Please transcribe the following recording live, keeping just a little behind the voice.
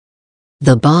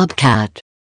The bobcat.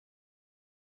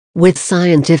 With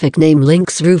scientific name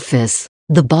Lynx rufus,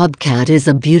 the bobcat is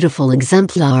a beautiful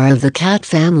exemplar of the cat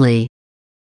family.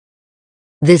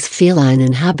 This feline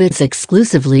inhabits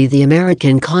exclusively the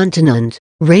American continent,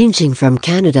 ranging from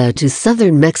Canada to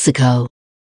southern Mexico.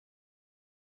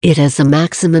 It has a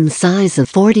maximum size of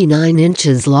 49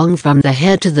 inches long from the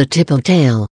head to the tip of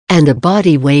tail, and a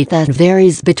body weight that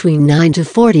varies between 9 to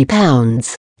 40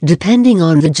 pounds, depending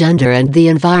on the gender and the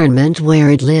environment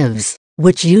where it lives,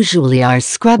 which usually are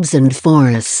scrubs and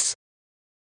forests.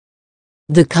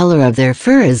 The color of their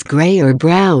fur is gray or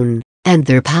brown, and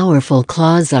their powerful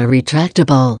claws are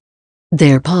retractable.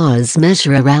 Their paws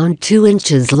measure around 2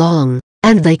 inches long,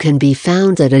 and they can be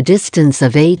found at a distance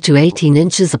of 8 to 18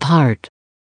 inches apart.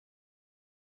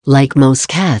 Like most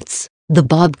cats, the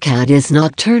bobcat is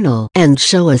nocturnal and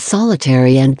show a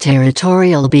solitary and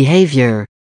territorial behavior.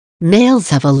 Males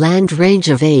have a land range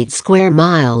of 8 square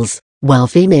miles, while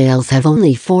females have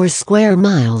only 4 square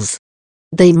miles.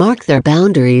 They mark their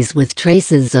boundaries with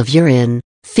traces of urine,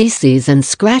 feces and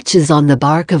scratches on the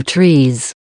bark of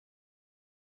trees.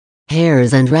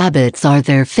 Hares and rabbits are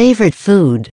their favorite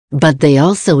food, but they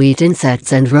also eat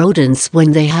insects and rodents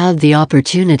when they have the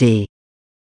opportunity.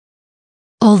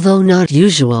 Although not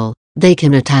usual, they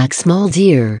can attack small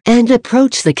deer and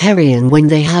approach the carrion when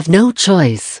they have no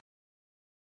choice.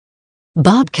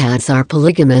 Bobcats are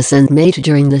polygamous and mate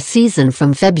during the season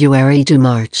from February to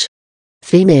March.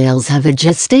 Females have a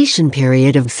gestation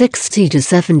period of 60 to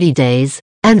 70 days,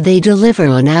 and they deliver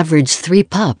on average 3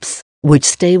 pups, which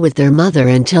stay with their mother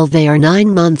until they are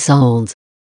 9 months old.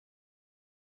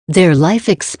 Their life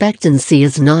expectancy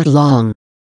is not long.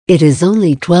 It is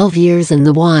only 12 years in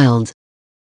the wild.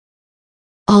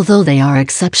 Although they are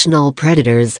exceptional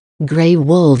predators, gray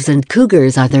wolves and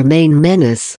cougars are their main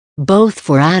menace, both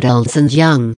for adults and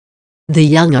young. The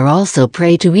young are also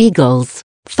prey to eagles,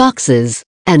 foxes,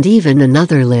 and even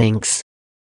another lynx.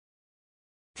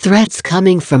 Threats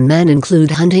coming from men include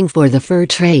hunting for the fur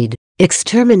trade,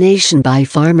 extermination by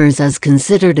farmers as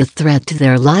considered a threat to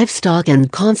their livestock,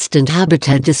 and constant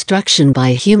habitat destruction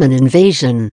by human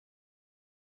invasion.